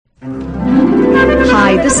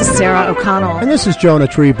This is Sarah O'Connell. And this is Jonah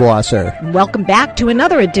Treebwasser. Welcome back to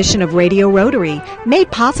another edition of Radio Rotary, made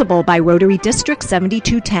possible by Rotary District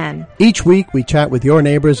 7210. Each week we chat with your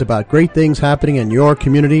neighbors about great things happening in your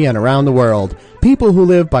community and around the world. People who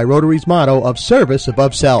live by Rotary's motto of service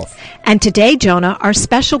above self. And today, Jonah, our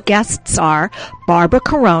special guests are Barbara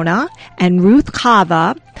Corona and Ruth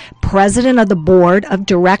Cava, President of the Board of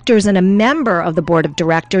Directors and a member of the Board of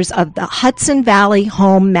Directors of the Hudson Valley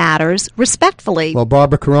Home Matters, respectfully. Well,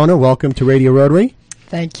 Barbara Corona, welcome to Radio Rotary.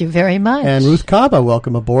 Thank you very much. And Ruth Cava,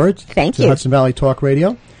 welcome aboard. Thank to you. Hudson Valley Talk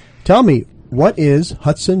Radio. Tell me, what is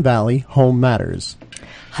Hudson Valley Home Matters?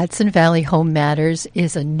 Hudson Valley Home Matters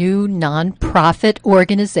is a new nonprofit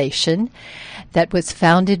organization that was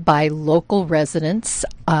founded by local residents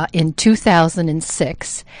in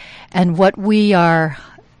 2006. And what we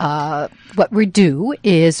do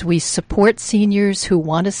is we support seniors who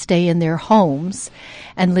want to stay in their homes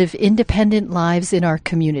and live independent lives in our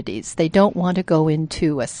communities. They don't want to go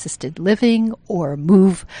into assisted living or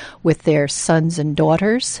move with their sons and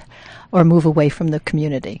daughters or move away from the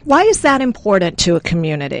community. Why is that important to a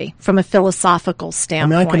community from a philosophical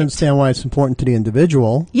standpoint? I can understand why it's important to the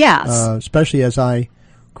individual. Yes. Especially as I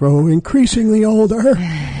grow increasingly older.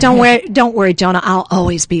 Don't worry, Jonah. I'll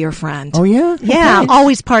always be your friend. Oh, yeah? Yeah,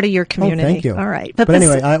 always part of your community. Oh, thank you. All right. But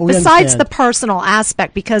anyway, we besides understand. the personal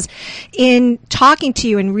aspect, because in talking to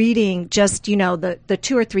you and reading just, the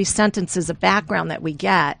 2 or 3 sentences of background that we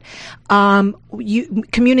get,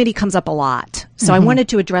 community comes up a lot. So I wanted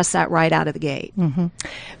to address that right out of the gate. Mm-hmm.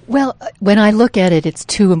 Well, when I look at it, it's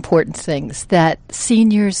 2 important things, that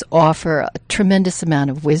seniors offer a tremendous amount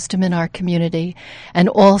of wisdom in our community, and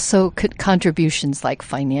also contributions like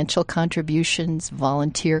financial contributions,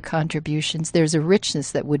 volunteer contributions. There's a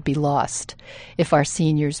richness that would be lost if our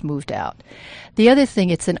seniors moved out. The other thing,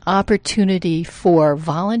 it's an opportunity for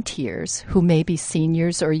volunteers who may be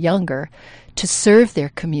seniors or younger to serve their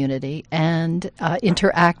community and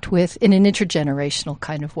interact with in an intergenerational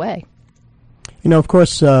kind of way. Of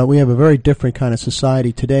course, we have a very different kind of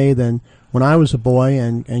society today than when I was a boy,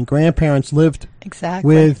 and grandparents lived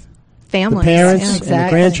with families, the parents yeah. and the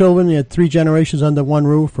grandchildren. You had 3 generations under one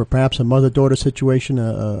roof, or perhaps a mother-daughter situation,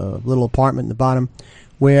 a little apartment in the bottom,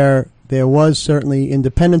 where there was certainly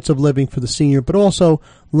independence of living for the senior, but also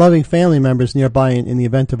loving family members nearby in the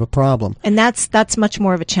event of a problem. And that's much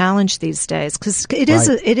more of a challenge these days, because it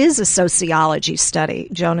is a sociology study.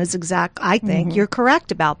 Jonah's exact. I think you're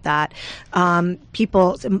correct about that.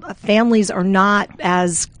 Families are not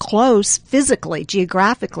as close physically,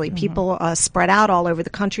 geographically. People spread out all over the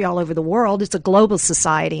country, all over the world. It's a global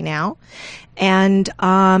society now. And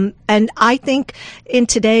I think in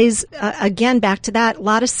today's, again, back to that, a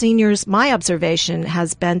lot of seniors, my observation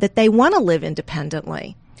has been that they want to live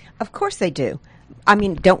independently. Of course they do. I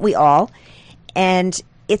mean, don't we all? And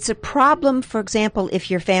it's a problem, for example,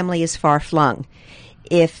 if your family is far-flung.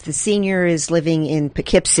 If the senior is living in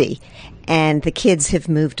Poughkeepsie and the kids have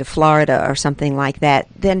moved to Florida or something like that,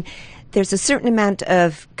 then there's a certain amount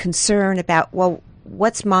of concern about, well,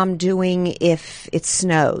 what's mom doing if it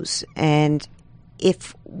snows? And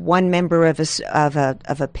if one member of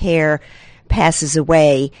a pair passes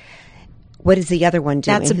away, what is the other one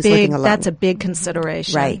doing? That's a big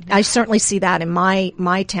consideration. Right. I certainly see that in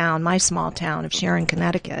my town, my small town of Sharon,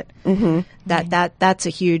 Connecticut. Mm-hmm. That's a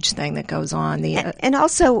huge thing that goes on. And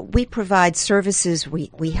also, we provide services.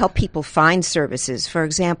 We help people find services. For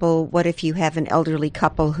example, what if you have an elderly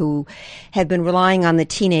couple who had been relying on the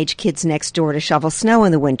teenage kids next door to shovel snow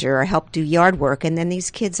in the winter or help do yard work, and then these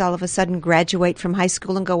kids all of a sudden graduate from high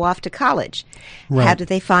school and go off to college? Right. How do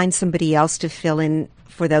they find somebody else to fill in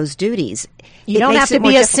for those duties? You don't have to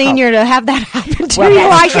be a senior to have that happen to well, you.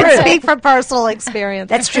 I true. can speak from personal experience.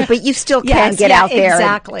 That's true, but you still can get out there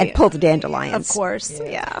and pull the dandelions. Of course,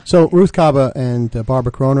 yeah. So Ruth Cava and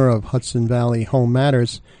Barbara Corona of Hudson Valley Home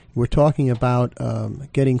Matters, we're talking about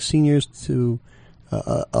getting seniors to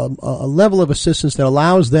a level of assistance that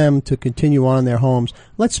allows them to continue on in their homes.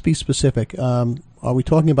 Let's be specific. Are we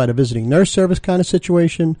talking about a visiting nurse service kind of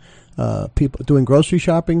situation? People doing grocery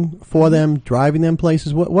shopping for them, driving them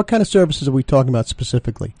places? What kind of services are we talking about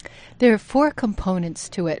specifically? There are 4 components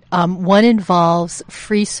to it. One involves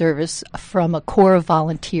free service from a core of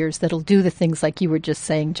volunteers that'll do the things like you were just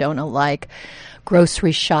saying, Jonah, like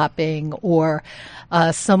grocery shopping, or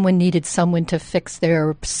someone needed someone to fix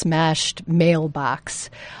their smashed mailbox.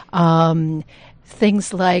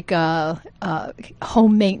 Things like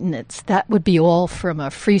home maintenance, that would be all from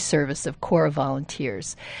a free service of core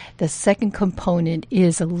volunteers. The second component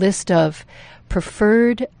is a list of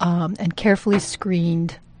preferred and carefully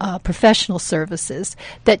screened professional services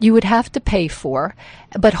that you would have to pay for,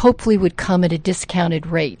 but hopefully would come at a discounted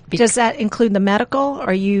rate. Does that include the medical?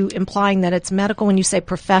 Are you implying that it's medical when you say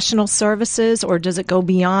professional services, or does it go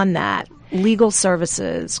beyond that? Legal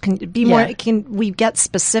services. Can we get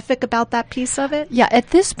specific about that piece of it? Yeah,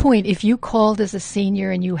 at this point, if you called as a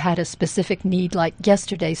senior and you had a specific need, like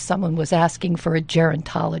yesterday someone was asking for a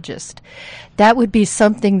gerontologist, that would be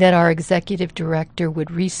something that our executive director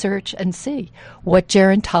would research and see what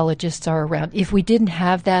gerontologists are around. If we didn't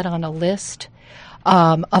have that on a list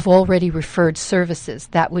of already referred services,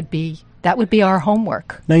 that would be our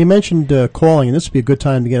homework. Now, you mentioned calling, and this would be a good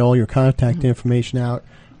time to get all your contact information out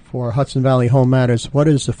for Hudson Valley Home Matters. What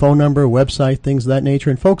is the phone number, website, things of that nature?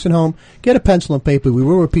 And folks at home, get a pencil and paper. We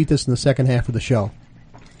will repeat this in the second half of the show.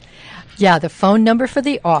 Yeah, the phone number for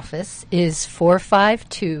the office is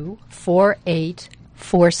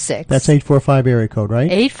 452-4846. That's 845 area code,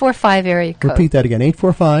 right? 845 area code. Repeat that again,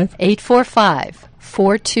 845.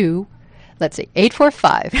 845-42. Let's see,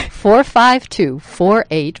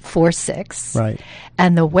 845-452-4846. Right.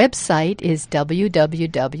 And the website is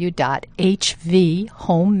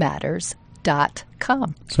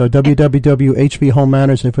www.hvhomematters.com. So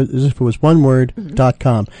www.hvhomematters, if it was one word,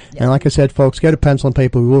 .com. And like I said, folks, get a pencil and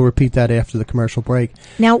paper. We will repeat that after the commercial break.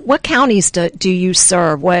 Now, what counties do you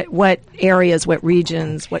serve? What areas, what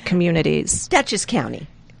regions, what communities? Dutchess County.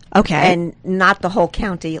 Okay. And not the whole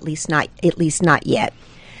county, at least not yet.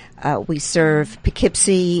 We serve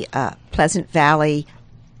Poughkeepsie, Pleasant Valley,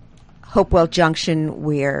 Hopewell Junction.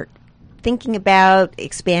 We're thinking about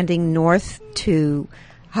expanding north to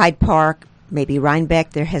Hyde Park, maybe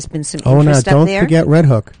Rhinebeck. There has been some interest up there. Don't forget Red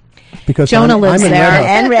Hook. Because Jonah lives I'm in there. Red Hook,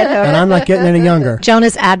 and Red Hook. and I'm not getting any younger.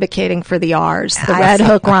 Jonah's advocating for the R's, the Red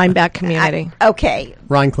Hook Rhinebeck community. Okay.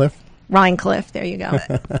 Rhinecliff, there you go.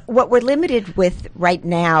 What we're limited with right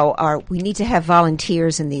now are we need to have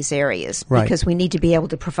volunteers in these areas because we need to be able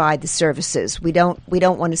to provide the services. We don't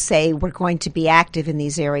want to say we're going to be active in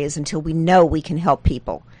these areas until we know we can help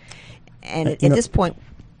people. And at this point,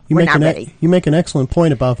 we're not ready. You make an excellent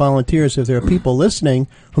point about volunteers. If there are people listening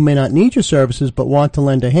who may not need your services but want to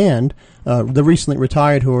lend a hand, the recently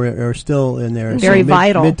retired who are still in their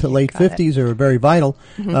vital mid to late 50s are very vital,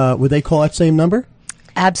 would they call that same number?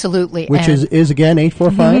 Absolutely. Which is again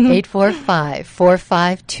 845?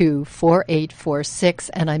 845-452-4846.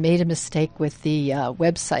 And I made a mistake with the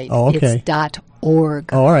website. Oh, okay. It's .org.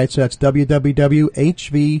 Oh, all right. So that's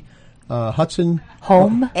www.hv Hudson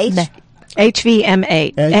Home.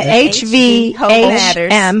 HVMA.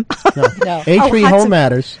 HVHM.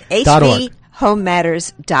 HVHomematters.org.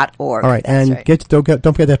 HVHomematters.org. All right, That's and right.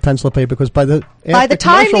 don't forget that pencil and paper because by the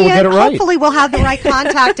time we'll get it right. hopefully we'll have the right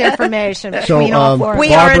contact information between all four.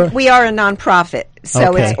 We are a nonprofit,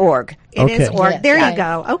 so it's org. It is org. Yeah. There you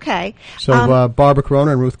go. Okay. So Barbara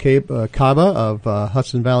Corona and Ruth Cava of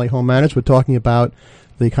Hudson Valley Home Matters, we're talking about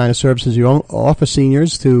the kind of services you offer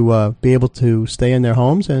seniors to be able to stay in their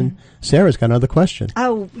homes. And Sarah's got another question.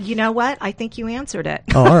 Oh, you know what? I think you answered it.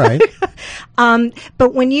 Oh, all right.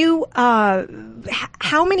 But when you,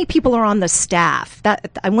 how many people are on the staff?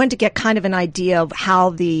 That I wanted to get kind of an idea of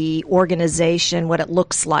how the organization, what it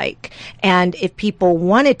looks like, and if people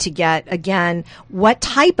wanted to get, again, what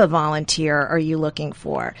type of volunteer are you looking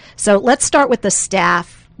for? So let's start with the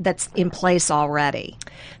staff that's in place already.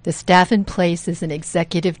 The staff in place is an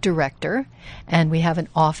executive director, and we have an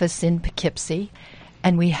office in Poughkeepsie,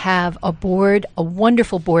 and we have a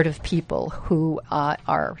wonderful board of people who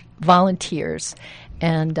are volunteers,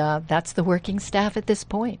 and that's the working staff at this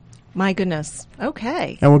point. My goodness.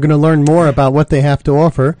 Okay. And we're going to learn more about what they have to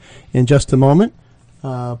offer in just a moment.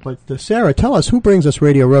 But Sarah, tell us, who brings us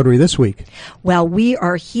Radio Rotary this week? Well, we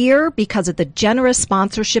are here because of the generous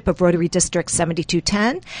sponsorship of Rotary District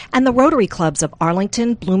 7210 and the Rotary Clubs of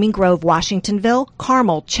Arlington, Blooming Grove, Washingtonville,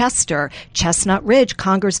 Carmel, Chester, Chestnut Ridge,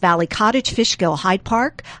 Congers Valley Cottage, Fishkill, Hyde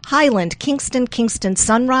Park, Highland, Kingston,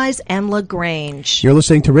 Sunrise, and LaGrange. You're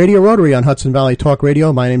listening to Radio Rotary on Hudson Valley Talk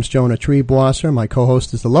Radio. My name's Jonah Treebwasser. My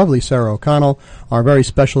co-host is the lovely Sarah O'Connell. Our very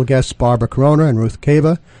special guests, Barbara Corona and Ruth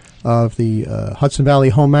Cava of the Hudson Valley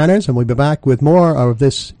Home Matters, and we'll be back with more of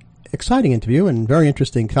this exciting interview and very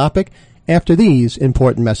interesting topic after these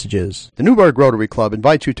important messages. The Newburgh Rotary Club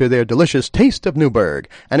invites you to their delicious Taste of Newburgh,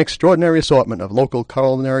 an extraordinary assortment of local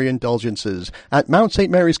culinary indulgences at Mount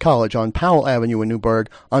St. Mary's College on Powell Avenue in Newburgh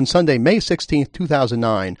on Sunday, May 16,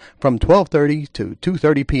 2009, from 12:30 to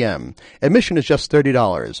 2:30 p.m. Admission is just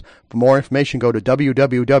 $30. For more information, go to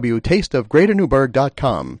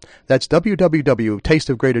www.tasteofgreaternewburgh.com. That's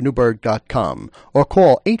www.tasteofgreaternewburgh.com, or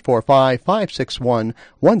call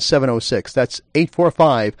 845-561-1706. That's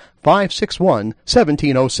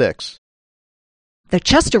 845-561-1706. The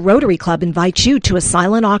Chester Rotary Club invites you to a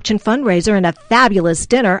silent auction fundraiser and a fabulous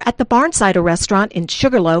dinner at the Barnsider Restaurant in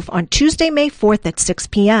Sugarloaf on Tuesday, May 4th at 6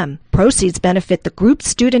 p.m. Proceeds benefit the Group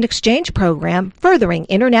Student Exchange Program, furthering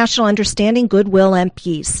international understanding, goodwill, and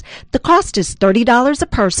peace. The cost is $30 a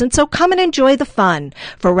person, so come and enjoy the fun.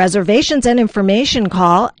 For reservations and information,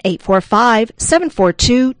 call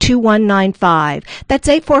 845-742-2195. That's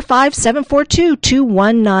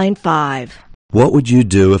 845-742-2195. What would you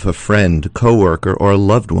do if a friend, coworker, or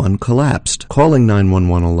loved one collapsed? Calling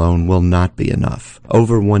 911 alone will not be enough.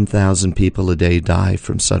 Over 1,000 people a day die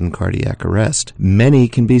from sudden cardiac arrest. Many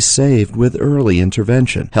can be saved with early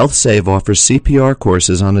intervention. HealthSave offers CPR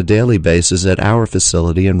courses on a daily basis at our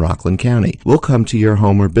facility in Rockland County. We'll come to your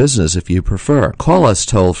home or business if you prefer. Call us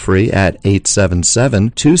toll-free at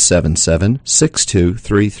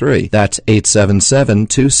 877-277-6233. That's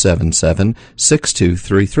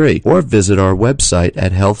 877-277-6233. Or visit our website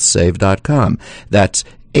at healthsave.com. That's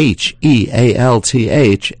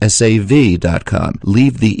HEALTHSAV.com.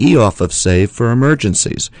 Leave the E off of SAVE for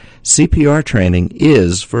emergencies. CPR training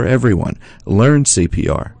is for everyone. Learn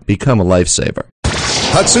CPR. Become a lifesaver.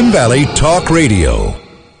 Hudson Valley Talk Radio.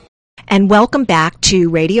 And welcome back to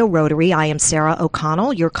Radio Rotary. I am Sarah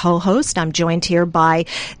O'Connell, your co-host. I'm joined here by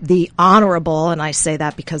the Honorable, and I say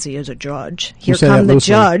that because he is a judge. Here come the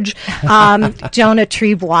judge, Jonah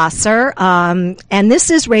Triebwasser. And this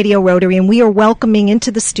is Radio Rotary, and we are welcoming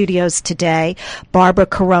into the studios today Barbara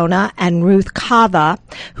Corona and Ruth Cava,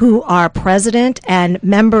 who are president and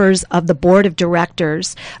members of the board of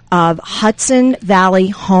directors of Hudson Valley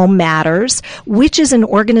Home Matters, which is an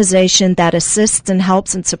organization that assists and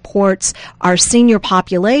helps and supports our senior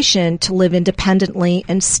population to live independently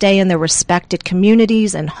and stay in their respected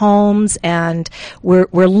communities and homes. And we're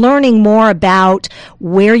learning more about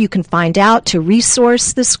where you can find out to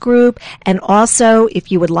resource this group, and also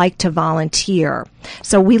if you would like to volunteer.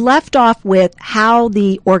 So we left off with how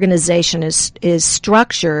the organization is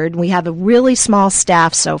structured. We have a really small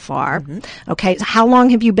staff so far. Mm-hmm. Okay, so how long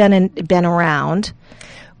have you been around?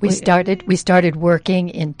 We started working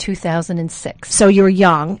in 2006. So you're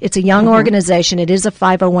young. It's a young organization. It is a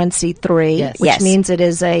 501c3, which means it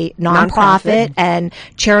is a nonprofit, and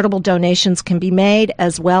charitable donations can be made,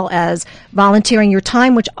 as well as volunteering your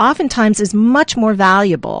time, which oftentimes is much more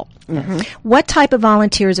valuable. Mm-hmm. What type of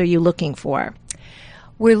volunteers are you looking for?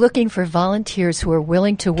 We're looking for volunteers who are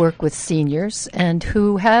willing to work with seniors and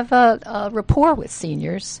who have a rapport with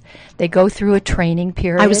seniors. They go through a training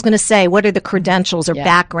period. I was going to say, what are the credentials or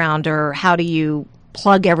background, or how do you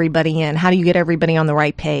plug everybody in? How do you get everybody on the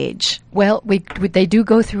right page? Well, they do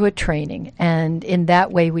go through a training, and in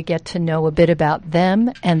that way we get to know a bit about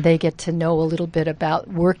them, and they get to know a little bit about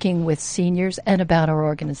working with seniors and about our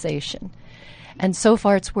organization. And so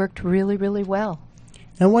far it's worked really, really well.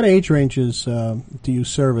 And what age ranges do you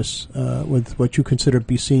service with what you consider to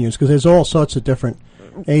be seniors? Because there's all sorts of different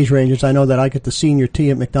age ranges. I know that I get the senior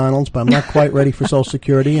tea at McDonald's, but I'm not quite ready for Social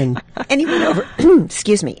Security. And anyone over, anyone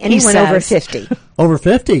over 50. Over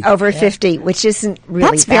 50? Over 50, which isn't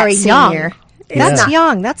really That's very senior. Young. That's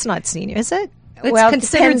young. That's not senior, is it? It's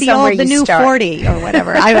considered the new start. 40 or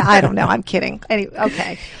whatever. I don't know. I'm kidding. Anyway,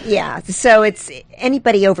 okay. Yeah, so it's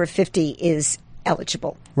anybody over 50 is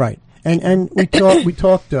eligible. Right. And we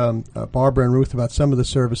talked Barbara and Ruth about some of the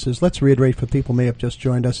services. Let's reiterate for people who may have just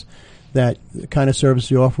joined us that the kind of service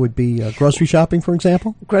you offer would be grocery shopping, for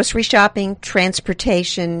example? Grocery shopping,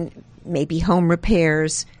 transportation, maybe home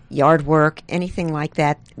repairs, yard work, anything like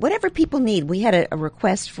that. Whatever people need. We had a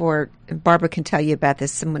request for, Barbara can tell you about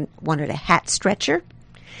this, someone wanted a hat stretcher.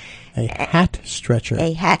 A hat stretcher.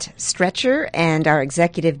 A hat stretcher, and our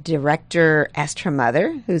executive director asked her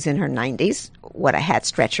mother, who's in her 90s, what a hat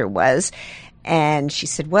stretcher was, and she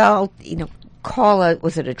said, well,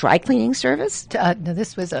 was it a dry cleaning service? No,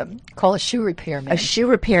 this was call a shoe repairman. A shoe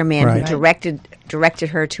repairman who directed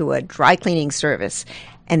her to a dry cleaning service.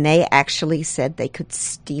 And they actually said they could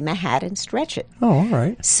steam a hat and stretch it. Oh, all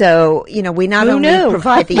right. So, we not only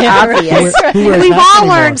provide the obvious. We've all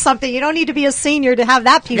learned something. You don't need to be a senior to have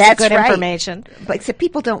that piece of good information. But except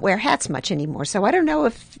people don't wear hats much anymore. So I don't know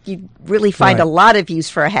if you really find a lot of use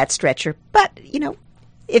for a hat stretcher. But,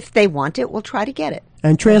 if they want it, we'll try to get it.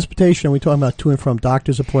 And transportation, are we talking about to and from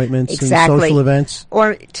doctor's appointments and social events?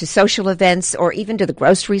 Or to social events, or even to the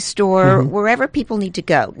grocery store, wherever people need to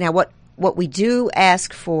go. Now, what we do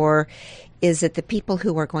ask for is that the people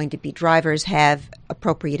who are going to be drivers have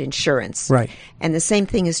appropriate insurance. Right. And the same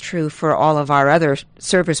thing is true for all of our other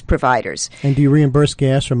service providers. And do you reimburse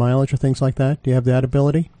gas or mileage or things like that? Do you have that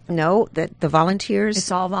ability? No, the volunteers.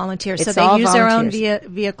 It's all volunteers. It's So all they use their own volunteers.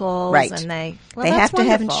 vehicles, Right. and they They have to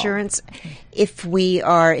have insurance. If we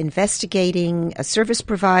are investigating a service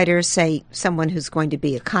provider, say someone who's going to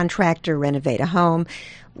be a contractor, renovate a home,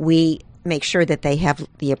 we make sure that they have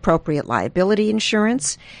the appropriate liability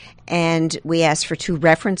insurance, and we ask for 2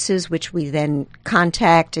 references, which we then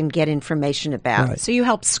contact and get information about. Right. So you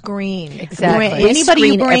help screen Exactly. anybody you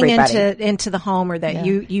screen bring everybody. into the home, or that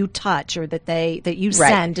you touch, or that you Right.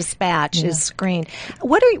 send dispatch is screened.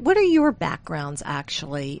 What are your backgrounds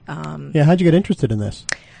actually? Yeah, how'd you get interested in this?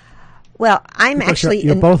 Well, I'm Because actually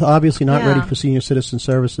you're both obviously not Yeah. ready for senior citizen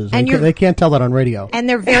services. And They can't tell that on radio. And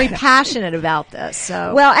they're very passionate about this.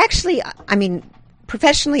 So Well, actually, I mean,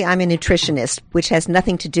 professionally, I'm a nutritionist, which has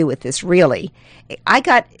nothing to do with this, really. I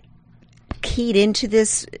got keyed into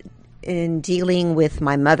this in dealing with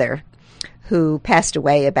my mother, who passed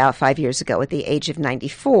away about 5 years ago at the age of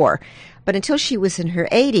 94. But until she was in her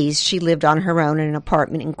 80s, she lived on her own in an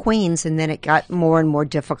apartment in Queens, and then it got more and more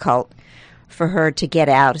difficult for her to get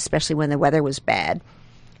out, especially when the weather was bad.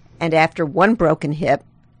 And after one broken hip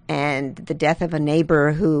and the death of a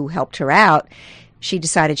neighbor who helped her out, she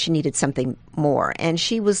decided she needed something more. And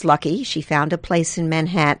she was lucky. She found a place in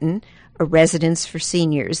Manhattan, a residence for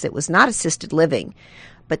seniors that was not assisted living,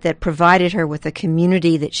 but that provided her with a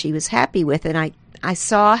community that she was happy with. And I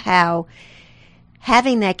saw how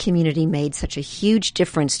having that community made such a huge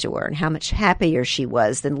difference to her and how much happier she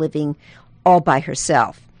was than living all by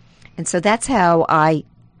herself. And so that's how I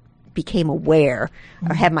became aware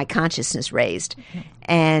or had my consciousness raised.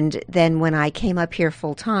 And then when I came up here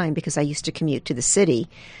full time, because I used to commute to the city,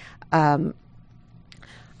 I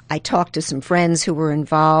talked to some friends who were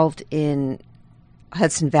involved in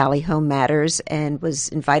Hudson Valley Home Matters and was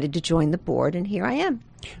invited to join the board, and here I am.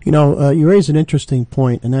 You know, you raise an interesting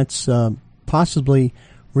point, and that's possibly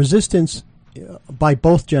resistance by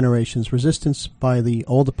both generations, resistance by the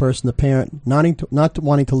older person, the parent, not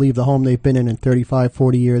wanting to leave the home they've been in 35,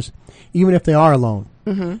 40 years, even if they are alone.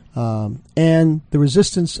 Mm-hmm. And the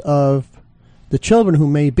resistance of the children who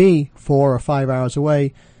may be 4 or 5 hours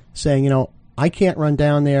away saying, you know, I can't run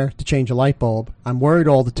down there to change a light bulb. I'm worried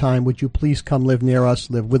all the time. Would you please come live near us,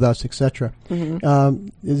 live with us, etc.? Mm-hmm.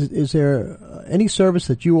 Is there any service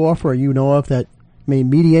that you offer or you know of that may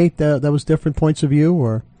mediate those different points of view,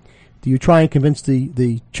 or do you try and convince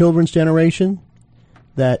the children's generation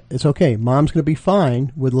that it's okay, mom's going to be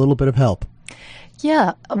fine with a little bit of help?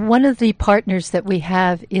 Yeah, one of the partners that we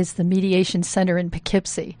have is the Mediation Center in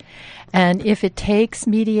Poughkeepsie. And if it takes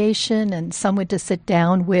mediation and someone to sit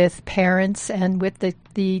down with parents and with the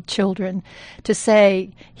children to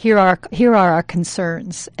say, here are our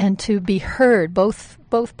concerns, and to be heard, both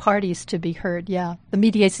parties to be heard, yeah. The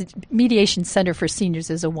Mediation Center for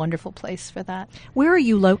Seniors is a wonderful place for that. where are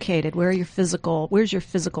you located? Where's your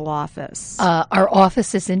physical office? Our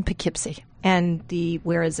office is in Poughkeepsie, and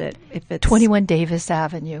where is it? If it's 21 Davis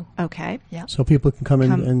Avenue. Okay. Yeah. So people can come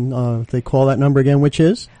in and they call that number again, which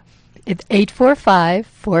is? It's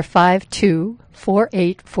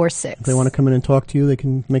 845-452-4846. If they want to come in and talk to you, they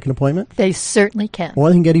can make an appointment? They certainly can. Or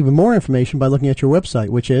they can get even more information by looking at your website,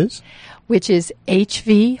 which is? Which is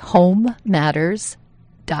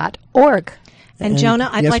hvhomematters.org. And Jonah,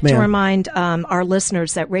 I'd yes, like to ma'am. remind our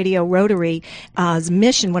listeners that Radio Rotary's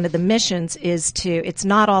mission, one of the missions, it's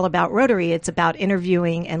not all about Rotary, it's about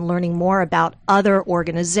interviewing and learning more about other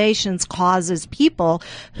organizations, causes, people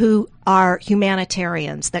who are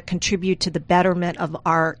humanitarians that contribute to the betterment of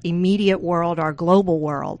our immediate world, our global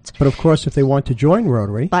world. But of course, if they want to join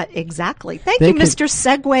Rotary, But exactly. Thank They you, can- Mr.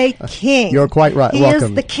 Segway King. You're quite right. He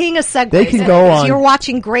Welcome. is the king of segues. They can go on. You're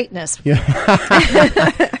watching greatness.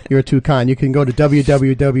 you're too kind. You can go to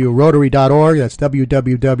www.rotary.org. That's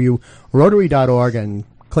www.rotary.org and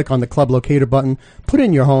click on the club locator button. Put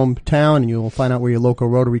in your hometown and you'll find out where your local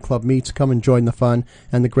Rotary Club meets. Come and join the fun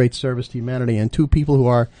and the great service to humanity. And 2 people who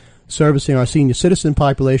are servicing our senior citizen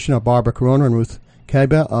population are Barbara Corona and Ruth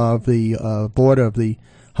Keba of the board of the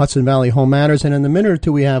Hudson Valley Home Matters. And in the minute or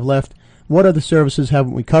 2 we have left, what other services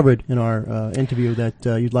haven't we covered in our interview that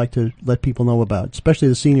you'd like to let people know about, especially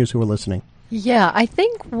the seniors who are listening? Yeah, I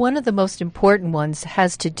think one of the most important ones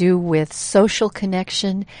has to do with social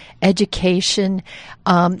connection, education.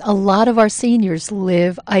 A lot of our seniors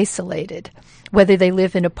live isolated, whether they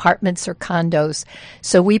live in apartments or condos.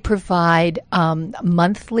 So we provide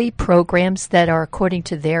monthly programs that are according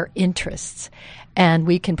to their interests, and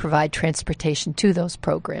we can provide transportation to those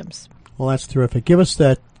programs. Well, that's terrific. Give us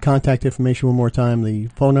that contact information one more time, the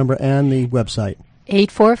phone number and the website.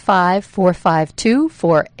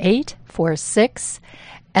 845-452-4846.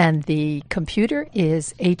 And the computer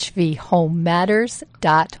is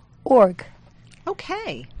hvhomematters.org.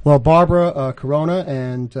 Okay. Well, Barbara Corona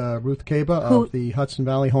and Ruth Caba of the Hudson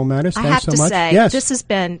Valley Home Matters, thanks so much. I have to say, yes. this has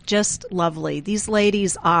been just lovely. These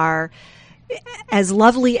ladies are as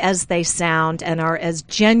lovely as they sound and are as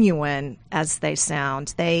genuine as they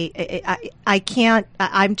sound. I'm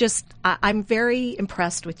very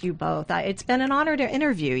impressed with you both. It's been an honor to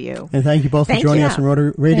interview you. And thank you both for joining us on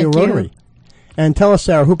Radio Thank Rotary. you. And tell us,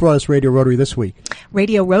 Sarah, who brought us Radio Rotary this week?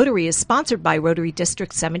 Radio Rotary is sponsored by Rotary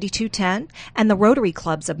District 7210 and the Rotary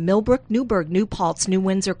Clubs of Millbrook, Newburgh, New Paltz, New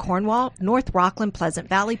Windsor, Cornwall, North Rockland, Pleasant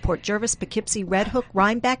Valley, Port Jervis, Poughkeepsie, Red Hook,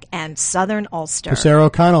 Rhinebeck, and Southern Ulster. For Sarah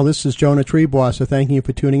O'Connell, this is Jonah Trebois, so thanking you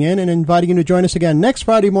for tuning in and inviting you to join us again next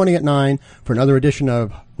Friday morning at 9 for another edition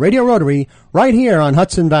of Radio Rotary right here on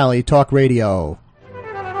Hudson Valley Talk Radio.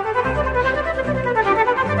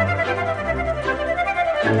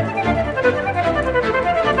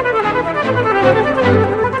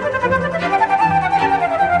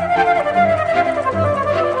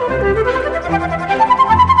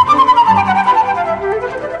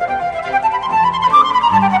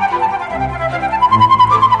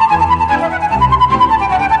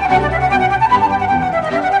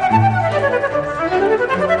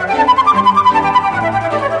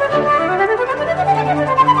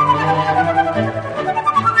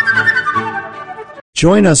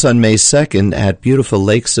 Join us on May 2nd at beautiful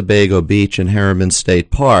Lake Sebago Beach in Harriman State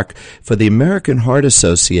Park for the American Heart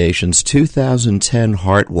Association's 2010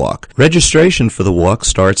 Heart Walk. Registration for the walk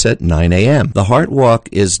starts at 9 a.m. The Heart Walk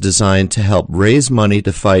is designed to help raise money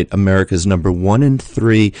to fight America's number 1 in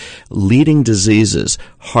 3 leading diseases,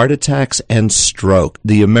 heart attacks and stroke.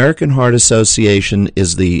 The American Heart Association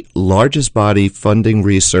is the largest body funding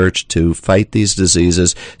research to fight these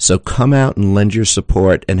diseases, so come out and lend your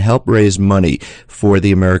support and help raise money for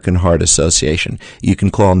the American Heart Association. You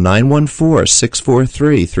can call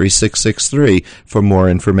 914-643-3663 for more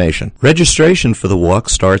information. Registration for the walk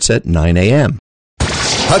starts at 9 a.m.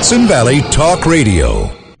 Hudson Valley Talk Radio.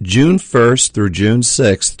 June 1st through June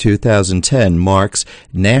 6th, 2010 marks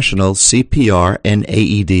National CPR and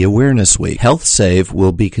AED Awareness Week. HealthSave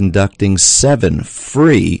will be conducting 7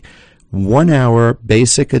 free 1-hour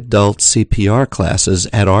basic adult CPR classes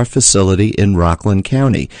at our facility in Rockland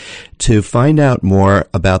County. To find out more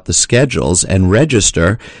about the schedules and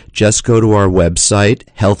register, just go to our website,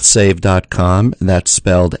 healthsave.com. That's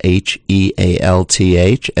spelled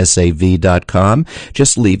HEALTHSAV.com.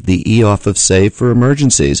 Just leave the E off of save for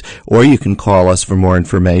emergencies. Or you can call us for more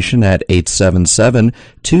information at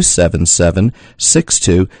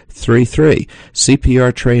 877-277-6233.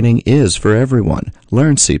 CPR training is for everyone.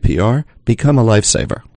 Learn CPR. Become a lifesaver.